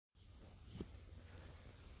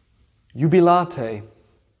Jubilate,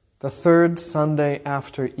 the third Sunday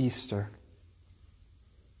after Easter.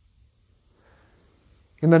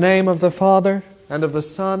 In the name of the Father, and of the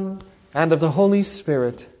Son, and of the Holy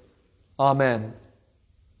Spirit. Amen.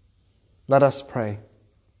 Let us pray.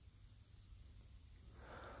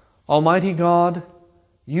 Almighty God,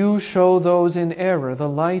 you show those in error the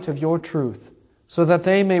light of your truth, so that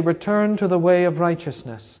they may return to the way of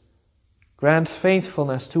righteousness. Grant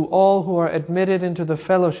faithfulness to all who are admitted into the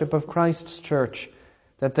fellowship of Christ's Church,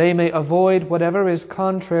 that they may avoid whatever is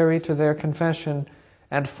contrary to their confession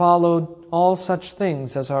and follow all such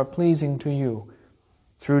things as are pleasing to you.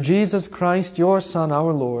 Through Jesus Christ, your Son,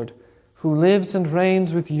 our Lord, who lives and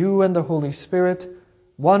reigns with you and the Holy Spirit,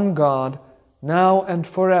 one God, now and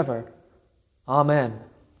forever. Amen.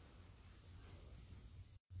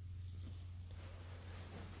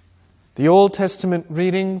 The Old Testament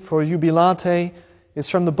reading for Jubilate is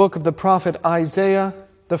from the book of the prophet Isaiah,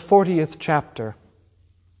 the 40th chapter.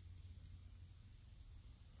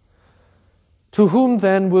 To whom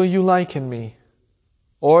then will you liken me?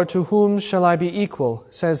 Or to whom shall I be equal,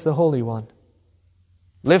 says the Holy One?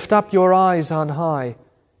 Lift up your eyes on high,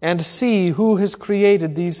 and see who has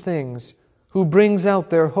created these things, who brings out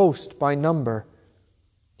their host by number.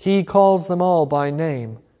 He calls them all by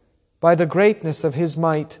name, by the greatness of his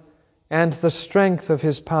might, and the strength of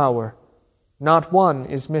his power. Not one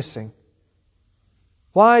is missing.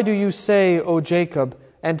 Why do you say, O Jacob,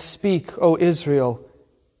 and speak, O Israel,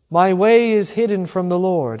 my way is hidden from the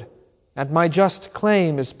Lord, and my just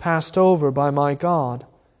claim is passed over by my God?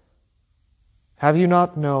 Have you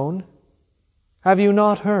not known? Have you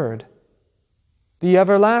not heard? The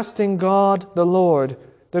everlasting God, the Lord,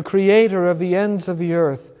 the Creator of the ends of the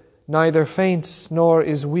earth, neither faints nor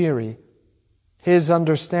is weary. His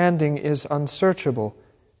understanding is unsearchable.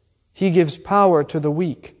 He gives power to the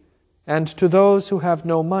weak, and to those who have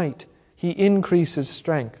no might he increases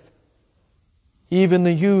strength. Even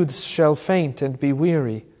the youths shall faint and be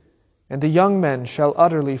weary, and the young men shall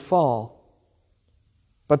utterly fall.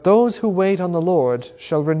 But those who wait on the Lord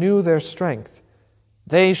shall renew their strength.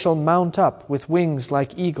 They shall mount up with wings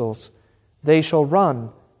like eagles. They shall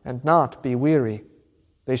run and not be weary.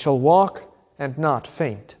 They shall walk and not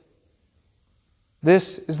faint.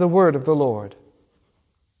 This is the word of the Lord.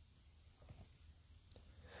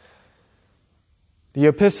 The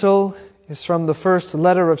epistle is from the first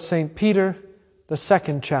letter of St. Peter, the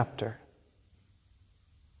 2nd chapter.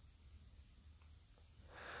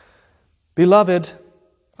 Beloved,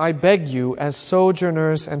 I beg you, as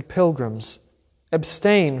sojourners and pilgrims,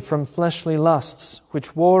 abstain from fleshly lusts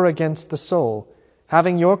which war against the soul,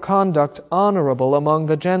 having your conduct honorable among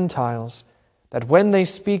the Gentiles, that when they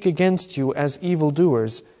speak against you as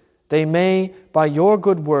evildoers, they may, by your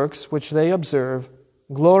good works which they observe,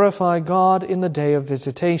 glorify God in the day of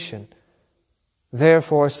visitation.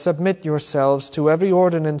 Therefore submit yourselves to every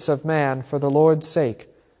ordinance of man for the Lord's sake,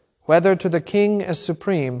 whether to the king as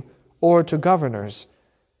supreme or to governors,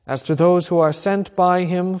 as to those who are sent by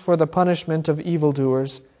him for the punishment of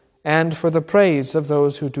evildoers and for the praise of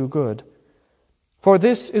those who do good. For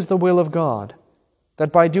this is the will of God,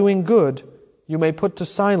 that by doing good you may put to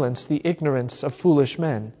silence the ignorance of foolish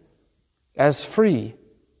men, as free,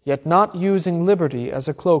 yet not using liberty as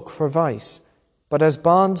a cloak for vice, but as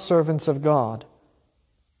bondservants of God.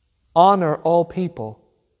 Honor all people,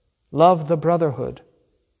 love the brotherhood,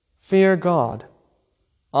 fear God,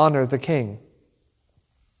 honor the king.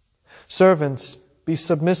 Servants, be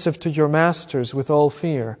submissive to your masters with all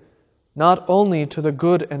fear, not only to the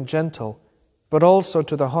good and gentle, but also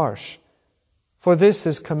to the harsh. For this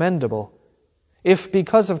is commendable, if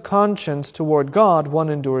because of conscience toward God one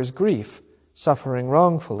endures grief, suffering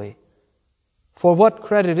wrongfully. For what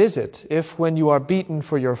credit is it if, when you are beaten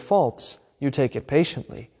for your faults, you take it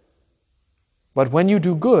patiently? But when you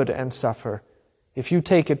do good and suffer, if you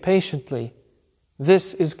take it patiently,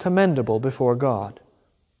 this is commendable before God.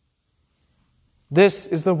 This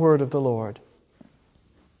is the word of the Lord.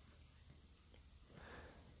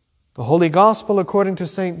 The Holy Gospel according to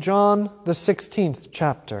St. John, the 16th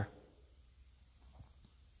chapter.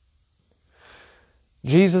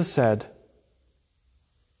 Jesus said,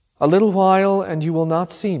 "A little while and you will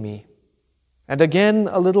not see me, and again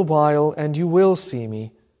a little while and you will see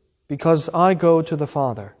me, because I go to the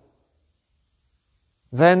Father."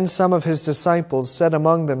 Then some of his disciples said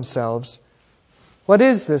among themselves, "What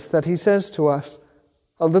is this that he says to us?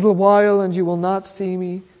 A little while and you will not see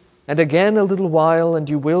me, and again a little while and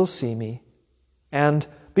you will see me, and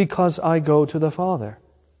because I go to the Father."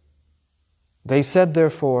 They said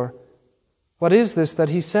therefore, "What is this that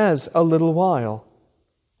he says, a little while?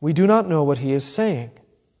 We do not know what he is saying."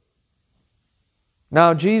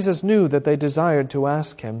 Now Jesus knew that they desired to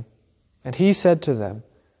ask him, and he said to them,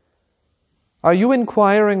 Are you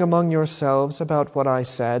inquiring among yourselves about what I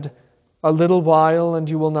said? A little while and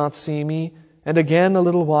you will not see me, and again a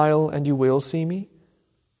little while and you will see me?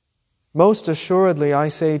 Most assuredly I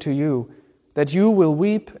say to you, that you will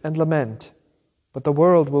weep and lament, but the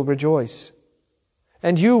world will rejoice.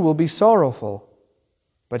 And you will be sorrowful,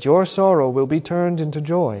 but your sorrow will be turned into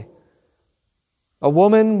joy. A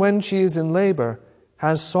woman, when she is in labor,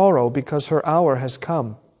 has sorrow because her hour has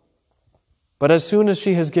come. But as soon as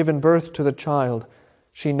she has given birth to the child,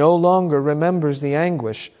 she no longer remembers the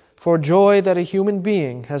anguish for joy that a human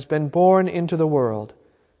being has been born into the world.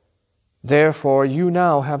 Therefore you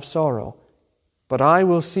now have sorrow, but I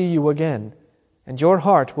will see you again, and your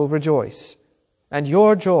heart will rejoice, and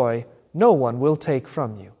your joy no one will take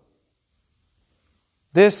from you.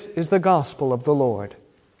 This is the gospel of the Lord.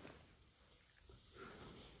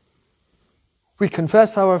 We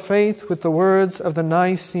confess our faith with the words of the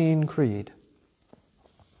Nicene Creed.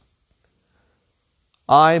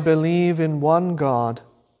 I believe in one God,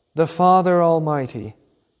 the Father Almighty,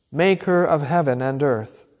 maker of heaven and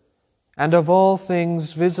earth, and of all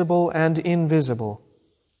things visible and invisible,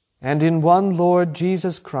 and in one Lord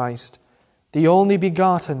Jesus Christ, the only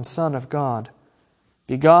begotten Son of God,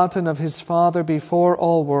 begotten of his Father before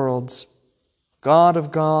all worlds, God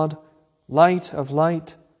of God, light of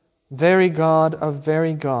light, very God of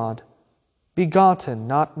very God, begotten,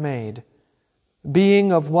 not made,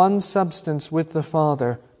 being of one substance with the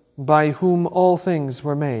Father, by whom all things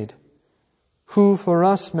were made, who for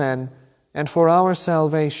us men and for our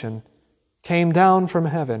salvation came down from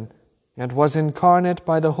heaven and was incarnate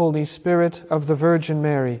by the Holy Spirit of the Virgin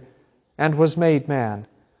Mary, and was made man,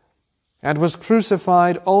 and was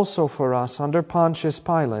crucified also for us under Pontius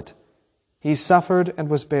Pilate. He suffered and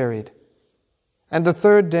was buried. And the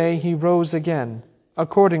third day he rose again,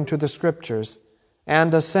 according to the Scriptures,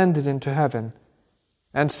 and ascended into heaven,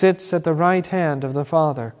 and sits at the right hand of the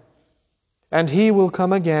Father. And he will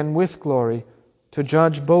come again with glory to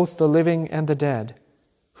judge both the living and the dead,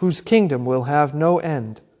 whose kingdom will have no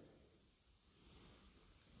end.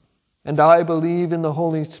 And I believe in the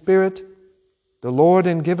Holy Spirit, the Lord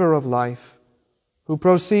and giver of life, who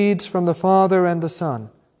proceeds from the Father and the Son,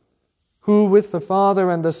 who with the Father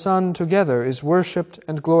and the Son together is worshipped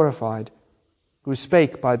and glorified, who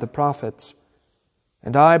spake by the prophets.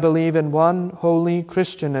 And I believe in one holy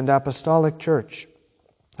Christian and apostolic church.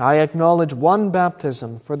 I acknowledge one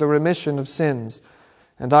baptism for the remission of sins,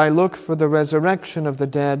 and I look for the resurrection of the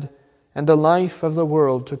dead and the life of the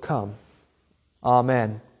world to come.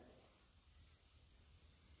 Amen.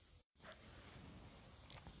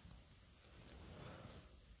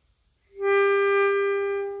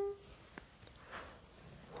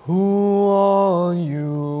 Who are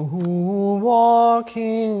you who walk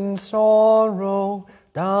in sorrow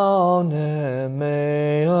down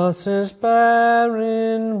Emmaus's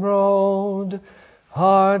barren road,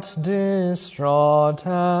 hearts distraught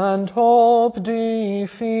and hope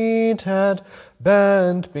defeated,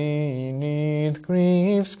 bent beneath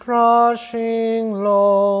grief's crushing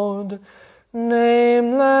load?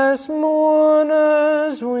 Nameless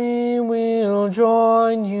mourners, we will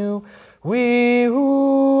join you, we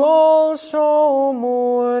who also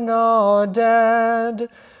mourn our dead.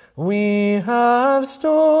 We have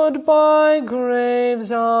stood by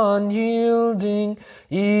graves unyielding,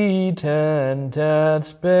 eaten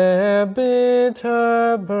death's bare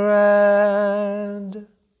bitter bread.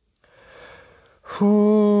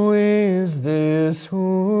 Who is this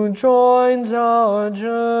who joins our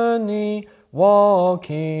journey,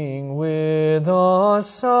 walking with us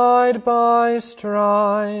side by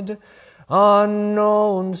stride?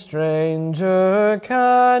 Unknown stranger,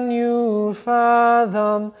 can you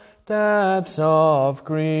fathom depths of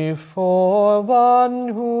grief for one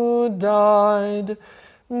who died?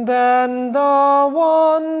 Then the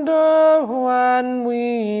wonder when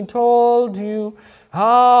we told you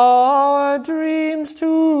how our dreams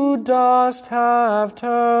to dust have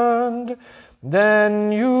turned.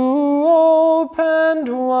 Then you opened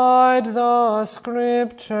wide the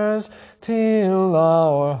Scriptures till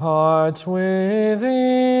our hearts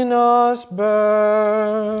within us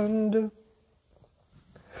burned.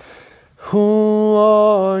 Who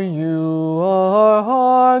are you? Our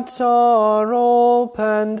hearts are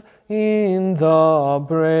opened in the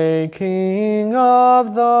breaking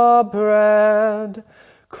of the bread.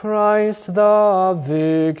 Christ the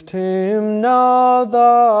victim, now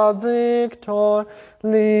the victor,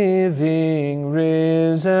 living,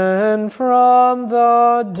 risen from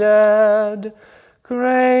the dead.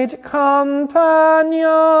 great companion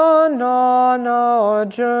on our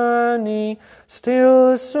journey,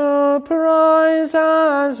 still surprise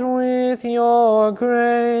us with your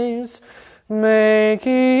grace. Make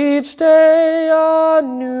each day a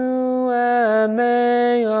new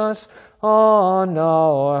Emmaus, on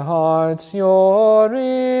our hearts your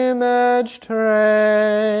image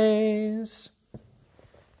trace.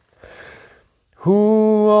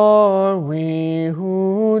 Who are we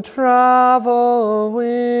who travel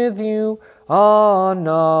with you on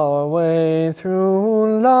our way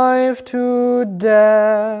through life to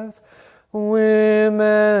death?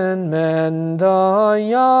 Women, men, the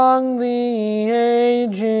young, the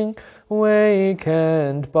aging,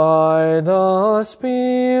 wakened by the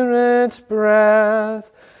Spirit's breath,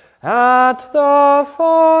 at the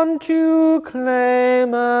font you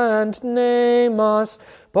claim and name us,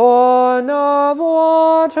 born of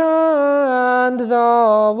water and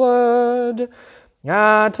the Word.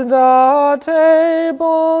 At the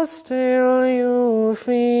table still you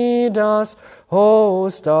feed us,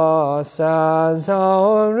 host us as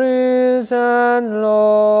our risen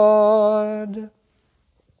Lord.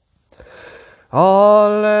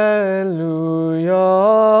 Alleluia,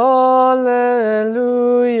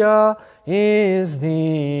 alleluia, is the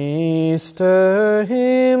Easter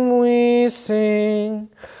hymn we sing.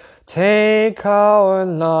 Take our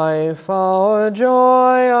life, our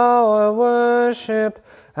joy, our worship,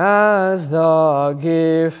 as the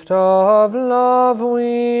gift of love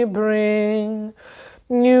we bring.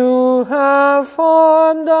 You have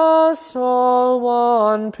formed us all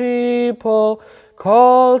one people,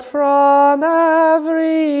 called from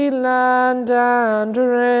every land and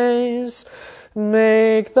race.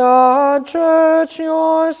 Make the church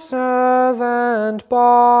your servant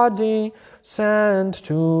body, sent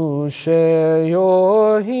to share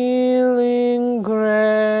your healing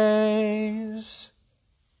grace.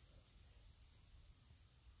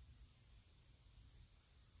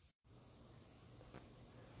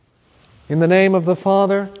 In the name of the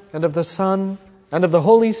Father, and of the Son, and of the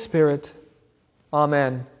Holy Spirit.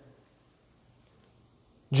 Amen.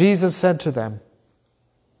 Jesus said to them,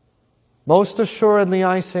 Most assuredly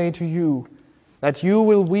I say to you, that you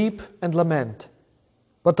will weep and lament,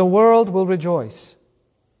 but the world will rejoice.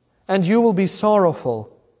 And you will be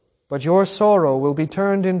sorrowful, but your sorrow will be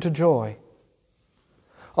turned into joy.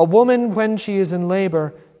 A woman, when she is in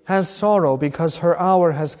labor, has sorrow because her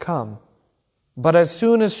hour has come. But as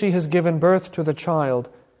soon as she has given birth to the child,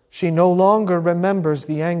 she no longer remembers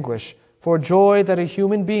the anguish for joy that a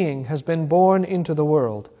human being has been born into the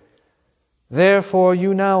world. Therefore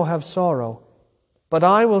you now have sorrow, but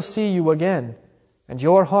I will see you again, and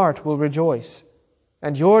your heart will rejoice,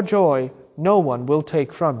 and your joy no one will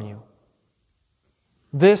take from you.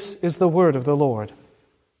 This is the word of the Lord.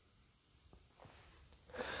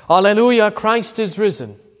 Alleluia, Christ is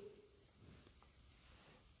risen.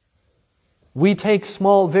 We take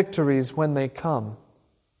small victories when they come,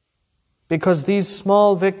 because these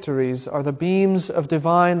small victories are the beams of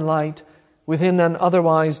divine light within an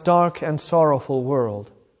otherwise dark and sorrowful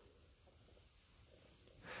world.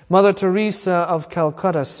 Mother Teresa of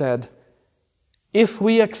Calcutta said, If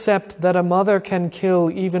we accept that a mother can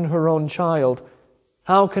kill even her own child,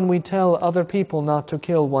 how can we tell other people not to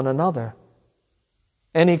kill one another?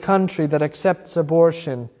 Any country that accepts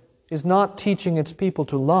abortion is not teaching its people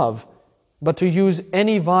to love, but to use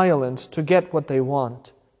any violence to get what they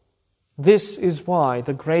want. This is why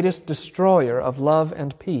the greatest destroyer of love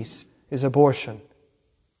and peace is abortion.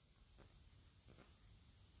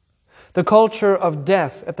 The culture of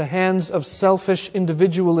death at the hands of selfish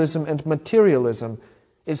individualism and materialism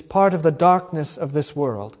is part of the darkness of this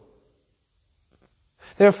world.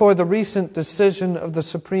 Therefore, the recent decision of the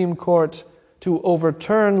Supreme Court to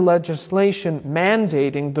overturn legislation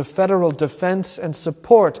mandating the federal defense and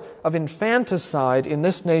support of infanticide in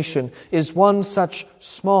this nation is one such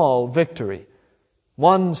small victory,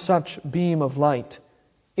 one such beam of light,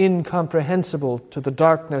 incomprehensible to the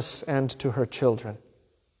darkness and to her children.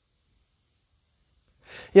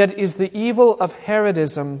 Yet is the evil of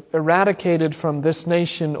Herodism eradicated from this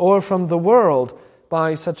nation or from the world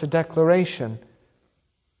by such a declaration?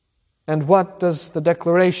 And what does the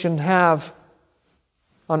declaration have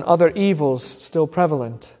on other evils still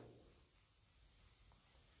prevalent?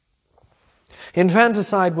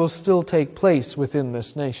 Infanticide will still take place within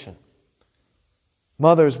this nation.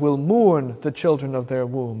 Mothers will mourn the children of their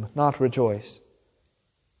womb, not rejoice.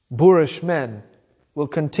 Boorish men will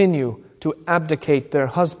continue to abdicate their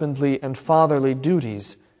husbandly and fatherly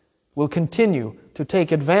duties, will continue to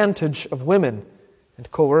take advantage of women and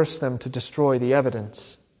coerce them to destroy the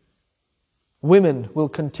evidence. Women will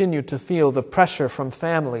continue to feel the pressure from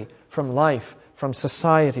family, from life, from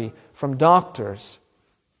society, from doctors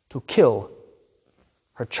to kill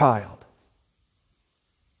her child.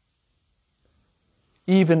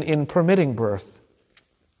 Even in permitting birth,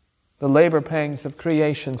 the labor pangs of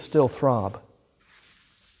creation still throb.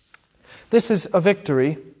 This is a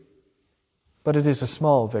victory, but it is a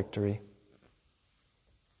small victory.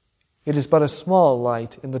 It is but a small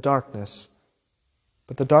light in the darkness,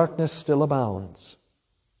 but the darkness still abounds.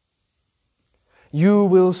 You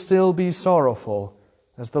will still be sorrowful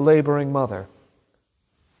as the laboring mother,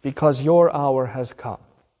 because your hour has come.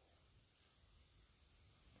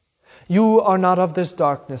 You are not of this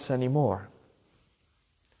darkness anymore.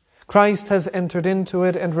 Christ has entered into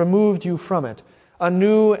it and removed you from it, a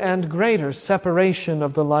new and greater separation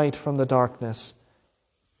of the light from the darkness.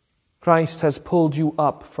 Christ has pulled you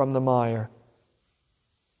up from the mire.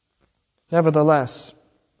 Nevertheless,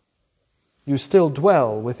 you still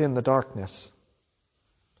dwell within the darkness.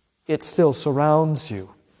 It still surrounds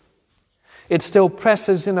you. It still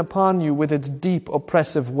presses in upon you with its deep,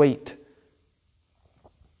 oppressive weight.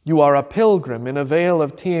 You are a pilgrim in a vale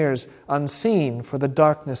of tears, unseen for the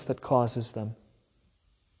darkness that causes them.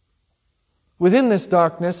 Within this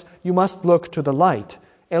darkness, you must look to the light,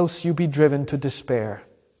 else you be driven to despair.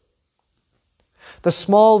 The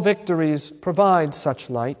small victories provide such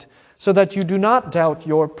light, so that you do not doubt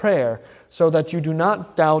your prayer, so that you do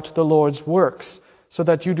not doubt the Lord's works, so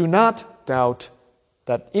that you do not doubt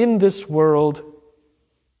that in this world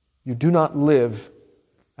you do not live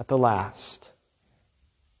at the last,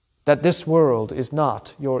 that this world is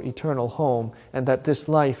not your eternal home, and that this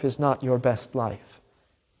life is not your best life.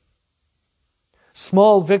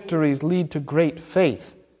 Small victories lead to great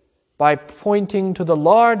faith by pointing to the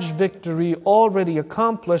large victory already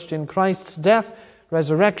accomplished in Christ's death,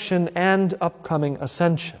 resurrection, and upcoming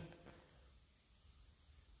ascension.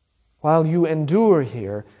 While you endure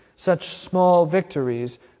here, such small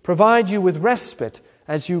victories provide you with respite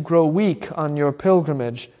as you grow weak on your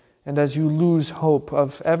pilgrimage and as you lose hope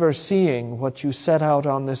of ever seeing what you set out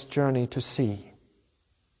on this journey to see.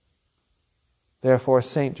 Therefore,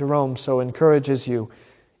 St. Jerome so encourages you,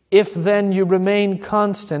 if then you remain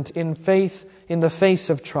constant in faith in the face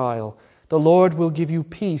of trial, the Lord will give you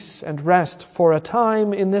peace and rest for a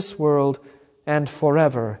time in this world and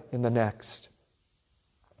forever in the next.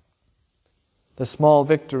 The small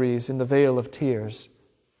victories in the vale of tears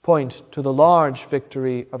point to the large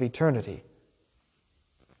victory of eternity.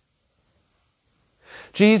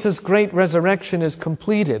 Jesus' great resurrection is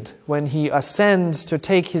completed when he ascends to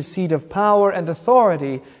take his seat of power and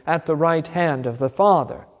authority at the right hand of the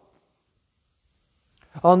Father.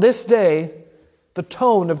 On this day, the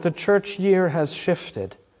tone of the church year has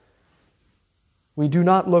shifted. We do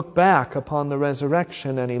not look back upon the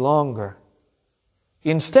resurrection any longer.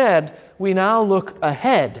 Instead, we now look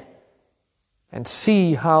ahead and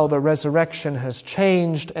see how the resurrection has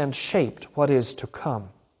changed and shaped what is to come.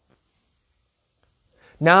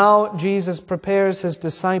 Now Jesus prepares his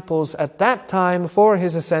disciples at that time for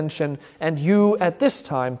his ascension, and you at this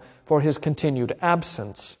time for his continued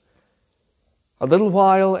absence. A little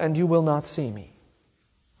while and you will not see me.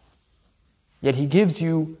 Yet he gives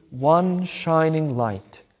you one shining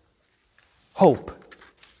light, hope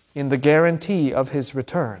in the guarantee of his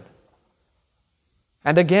return.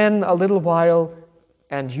 And again a little while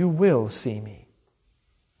and you will see me.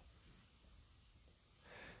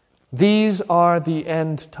 These are the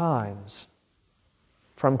end times,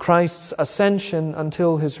 from Christ's ascension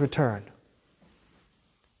until his return.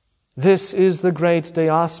 This is the great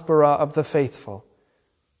diaspora of the faithful.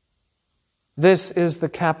 This is the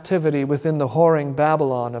captivity within the whoring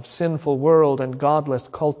Babylon of sinful world and godless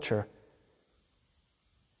culture.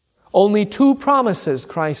 Only two promises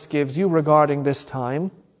Christ gives you regarding this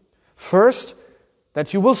time. First,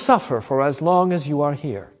 that you will suffer for as long as you are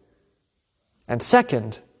here. And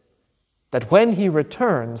second, that when he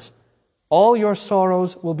returns, all your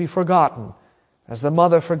sorrows will be forgotten, as the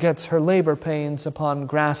mother forgets her labor pains upon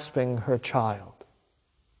grasping her child.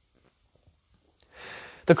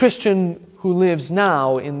 The Christian who lives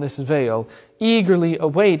now in this vale, eagerly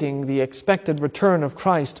awaiting the expected return of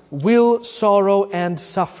Christ, will sorrow and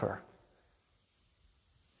suffer.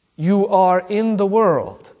 You are in the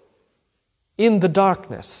world, in the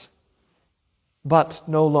darkness, but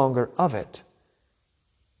no longer of it.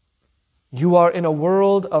 You are in a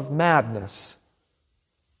world of madness,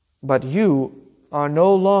 but you are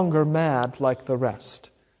no longer mad like the rest.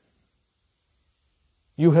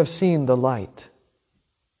 You have seen the light.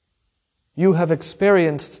 You have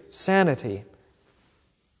experienced sanity.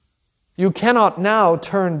 You cannot now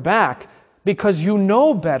turn back, because you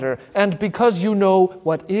know better and because you know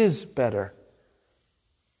what is better.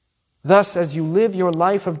 Thus, as you live your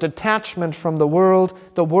life of detachment from the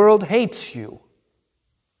world hates you.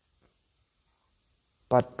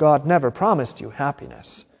 But God never promised you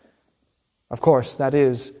happiness. Of course, that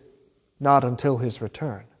is, not until His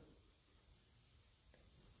return.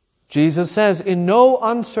 Jesus says in no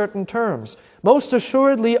uncertain terms, "Most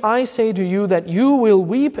assuredly I say to you that you will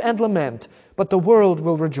weep and lament, but the world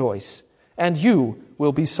will rejoice, and you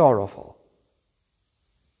will be sorrowful."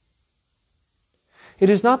 It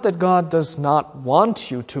is not that God does not want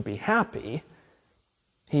you to be happy.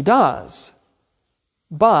 He does.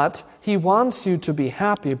 But He wants you to be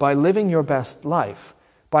happy by living your best life,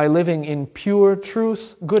 by living in pure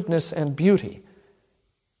truth, goodness, and beauty.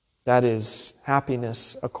 That is,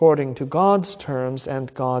 happiness according to God's terms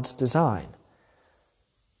and God's design.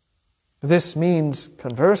 This means,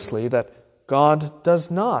 conversely, that God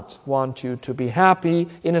does not want you to be happy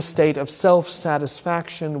in a state of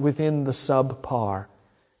self-satisfaction within the subpar.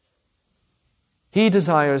 He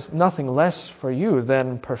desires nothing less for you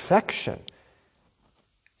than perfection.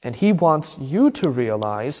 And He wants you to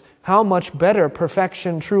realize how much better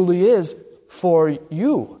perfection truly is for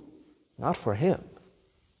you, not for Him.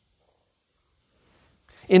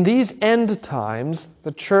 In these end times,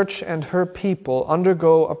 the church and her people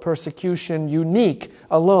undergo a persecution unique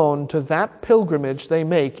alone to that pilgrimage they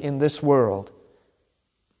make in this world.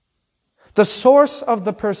 The source of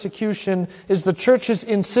the persecution is the church's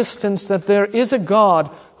insistence that there is a God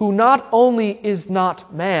who not only is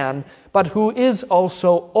not man, but who is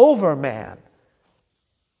also over man.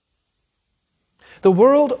 The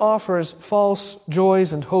world offers false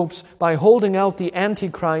joys and hopes by holding out the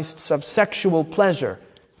antichrists of sexual pleasure,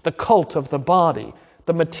 the cult of the body,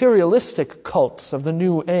 the materialistic cults of the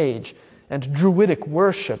New Age, and Druidic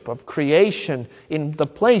worship of creation in the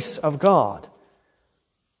place of God.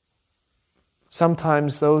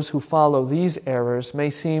 Sometimes those who follow these errors may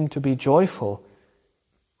seem to be joyful,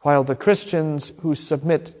 while the Christians who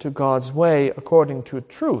submit to God's way according to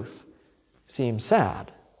truth seem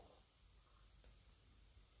sad.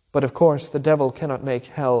 But of course, the devil cannot make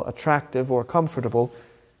hell attractive or comfortable,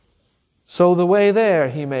 so the way there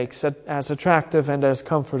he makes it as attractive and as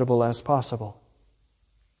comfortable as possible.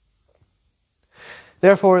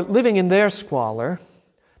 Therefore, living in their squalor,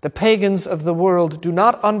 the pagans of the world do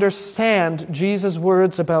not understand Jesus'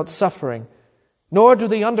 words about suffering, nor do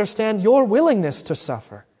they understand your willingness to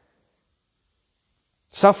suffer.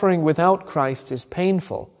 Suffering without Christ is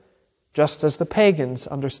painful, just as the pagans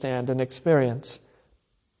understand and experience.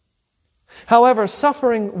 However,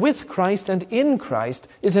 suffering with Christ and in Christ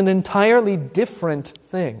is an entirely different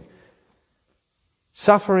thing.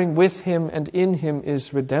 Suffering with Him and in Him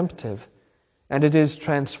is redemptive, and it is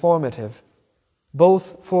transformative,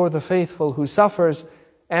 both for the faithful who suffers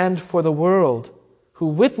and for the world who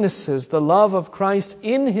witnesses the love of Christ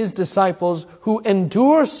in His disciples who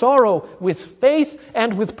endure sorrow with faith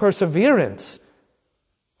and with perseverance.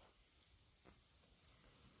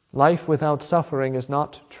 Life without suffering is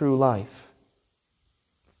not true life.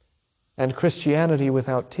 And Christianity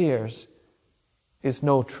without tears is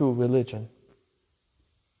no true religion.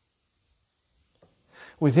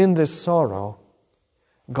 Within this sorrow,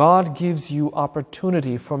 God gives you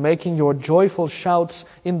opportunity for making your joyful shouts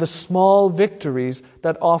in the small victories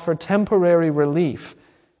that offer temporary relief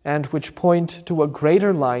and which point to a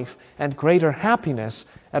greater life and greater happiness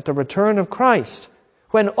at the return of Christ,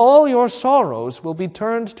 when all your sorrows will be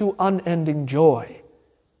turned to unending joy.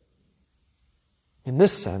 In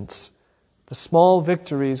this sense, the small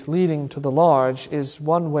victories leading to the large is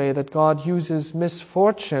one way that God uses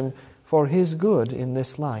misfortune for His good in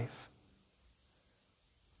this life.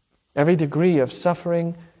 Every degree of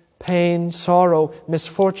suffering, pain, sorrow,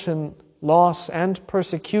 misfortune, loss, and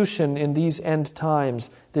persecution in these end times,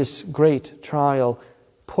 this great trial,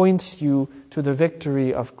 points you to the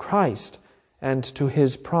victory of Christ and to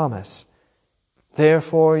His promise.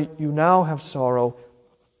 Therefore you now have sorrow,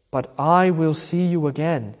 but I will see you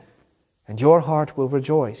again, and your heart will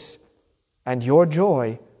rejoice, and your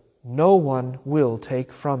joy no one will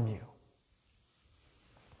take from you.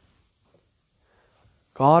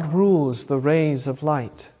 God rules the rays of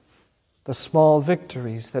light, the small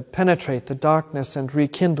victories that penetrate the darkness and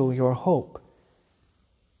rekindle your hope.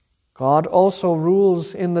 God also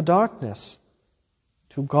rules in the darkness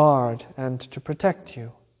to guard and to protect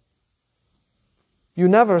you. You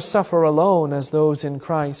never suffer alone as those in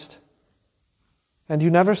Christ, and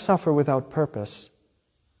you never suffer without purpose.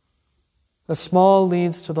 The small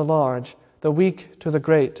leads to the large, the weak to the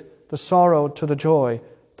great, the sorrow to the joy,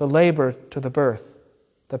 the labor to the birth,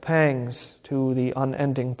 the pangs to the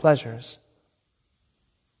unending pleasures.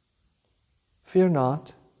 fear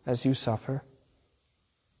not as you suffer.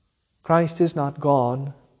 Christ is not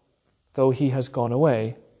gone, though he has gone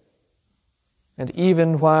away. And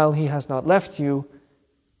even while he has not left you,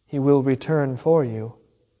 he will return for you.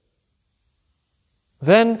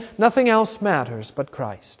 Then nothing else matters but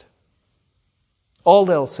Christ. All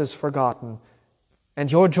else is forgotten, and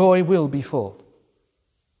your joy will be full.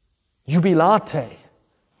 Jubilate!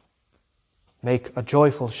 Make a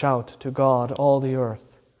joyful shout to God, all the earth.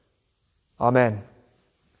 Amen.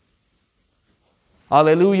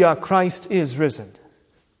 Alleluia, Christ is risen.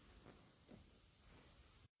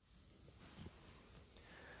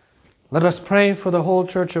 Let us pray for the whole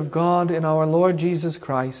Church of God in our Lord Jesus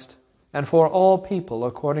Christ, and for all people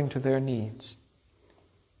according to their needs.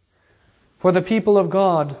 For the people of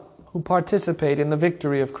God who participate in the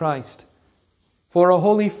victory of Christ, for a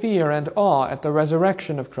holy fear and awe at the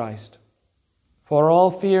resurrection of Christ, for all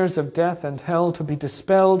fears of death and hell to be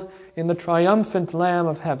dispelled in the triumphant Lamb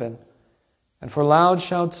of heaven, and for loud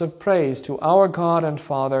shouts of praise to our God and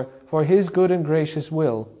Father for his good and gracious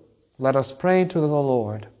will, let us pray to the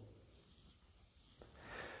Lord.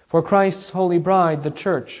 For Christ's holy bride, the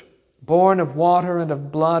Church, born of water and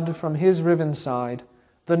of blood from his riven side,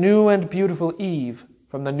 the new and beautiful Eve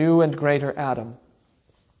from the new and greater Adam.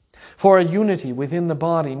 For a unity within the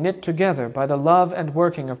body knit together by the love and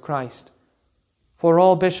working of Christ. For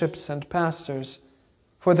all bishops and pastors,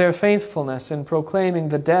 for their faithfulness in proclaiming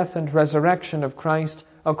the death and resurrection of Christ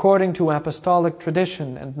according to apostolic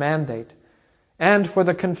tradition and mandate, and for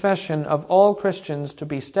the confession of all Christians to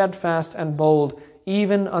be steadfast and bold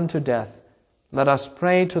even unto death, let us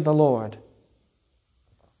pray to the Lord.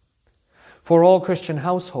 For all Christian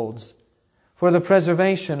households, for the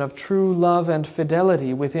preservation of true love and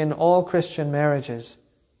fidelity within all Christian marriages,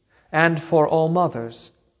 and for all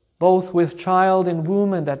mothers, both with child in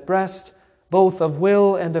womb and at breast, both of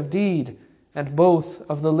will and of deed, and both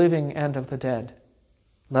of the living and of the dead.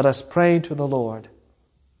 Let us pray to the Lord.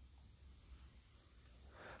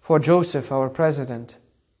 For Joseph, our President,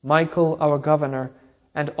 Michael, our Governor,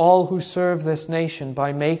 and all who serve this nation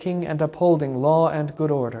by making and upholding law and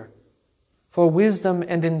good order, for wisdom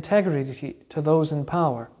and integrity to those in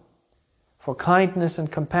power, for kindness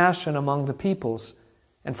and compassion among the peoples,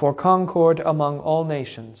 and for concord among all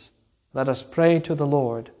nations, let us pray to the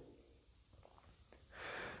Lord.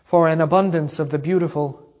 For an abundance of the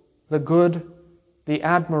beautiful, the good, the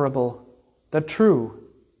admirable, the true,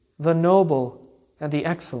 the noble, and the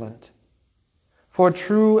excellent, for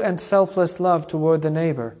true and selfless love toward the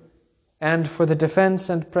neighbor, and for the defense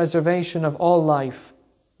and preservation of all life,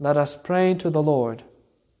 let us pray to the Lord.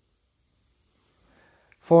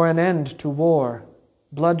 For an end to war,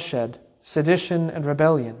 bloodshed, sedition, and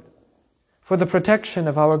rebellion, for the protection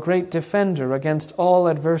of our great defender against all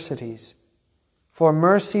adversities, for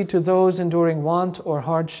mercy to those enduring want or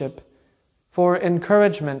hardship, for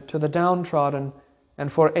encouragement to the downtrodden,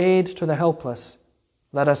 and for aid to the helpless,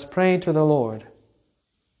 let us pray to the Lord.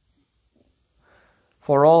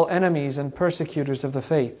 For all enemies and persecutors of the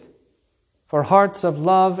faith, for hearts of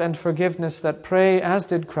love and forgiveness that pray as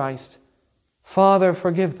did Christ, Father,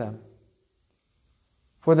 forgive them.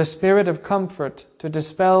 For the spirit of comfort to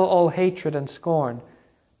dispel all hatred and scorn,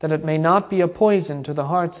 that it may not be a poison to the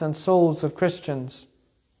hearts and souls of Christians,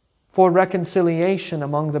 for reconciliation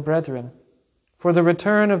among the brethren, for the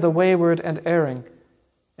return of the wayward and erring,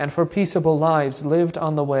 and for peaceable lives lived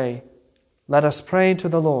on the way, let us pray to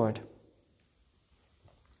the Lord.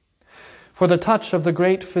 For the touch of the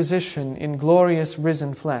great Physician in glorious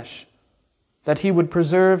risen flesh, that he would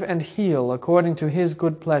preserve and heal according to his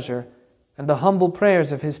good pleasure, and the humble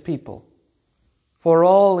prayers of his people. For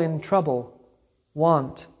all in trouble,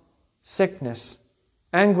 want, sickness,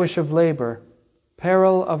 anguish of labor,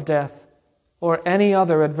 peril of death, or any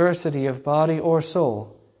other adversity of body or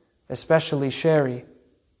soul, especially Sherry,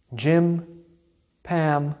 Jim,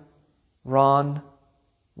 Pam, Ron,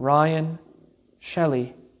 Ryan,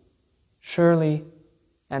 Shelley, Shirley,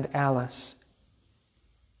 and Alice.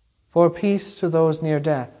 For peace to those near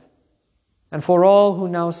death, and for all who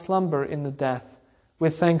now slumber in the death,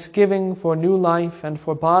 with thanksgiving for new life and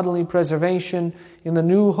for bodily preservation in the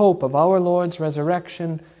new hope of our Lord's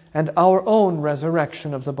resurrection and our own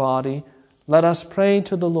resurrection of the body, let us pray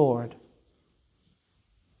to the Lord.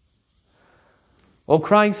 O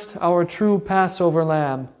Christ, our true Passover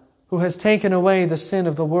Lamb, who has taken away the sin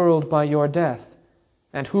of the world by your death,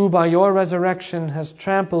 and who by your resurrection has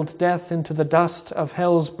trampled death into the dust of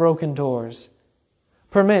hell's broken doors,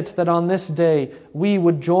 permit that on this day we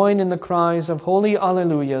would join in the cries of holy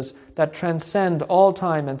Alleluias that transcend all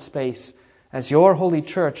time and space, as your holy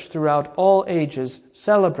Church throughout all ages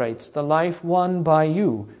celebrates the life won by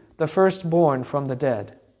you, the firstborn from the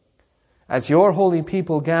dead. As your holy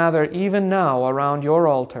people gather even now around your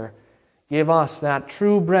altar, give us that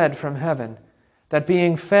true bread from heaven, that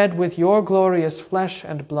being fed with your glorious flesh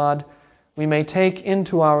and blood, we may take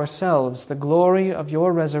into ourselves the glory of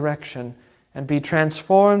your resurrection and be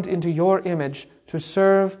transformed into your image to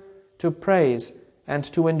serve, to praise, and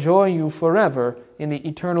to enjoy you forever in the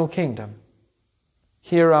eternal kingdom.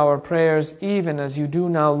 Hear our prayers even as you do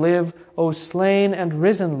now live, O slain and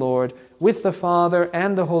risen Lord, with the Father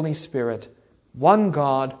and the Holy Spirit, one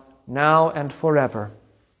God, now and forever.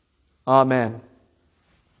 Amen.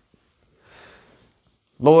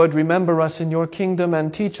 Lord, remember us in your kingdom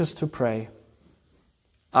and teach us to pray.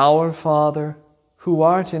 Our Father, who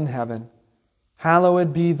art in heaven,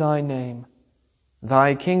 hallowed be thy name.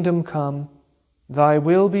 Thy kingdom come, thy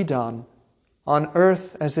will be done, on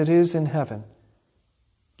earth as it is in heaven.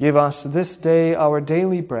 Give us this day our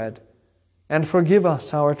daily bread, and forgive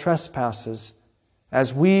us our trespasses,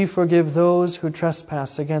 as we forgive those who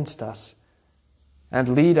trespass against us.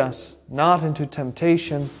 And lead us not into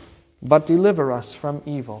temptation, but deliver us from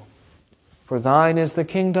evil. For thine is the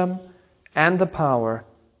kingdom, and the power,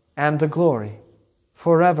 and the glory,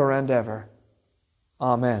 forever and ever.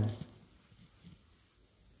 Amen.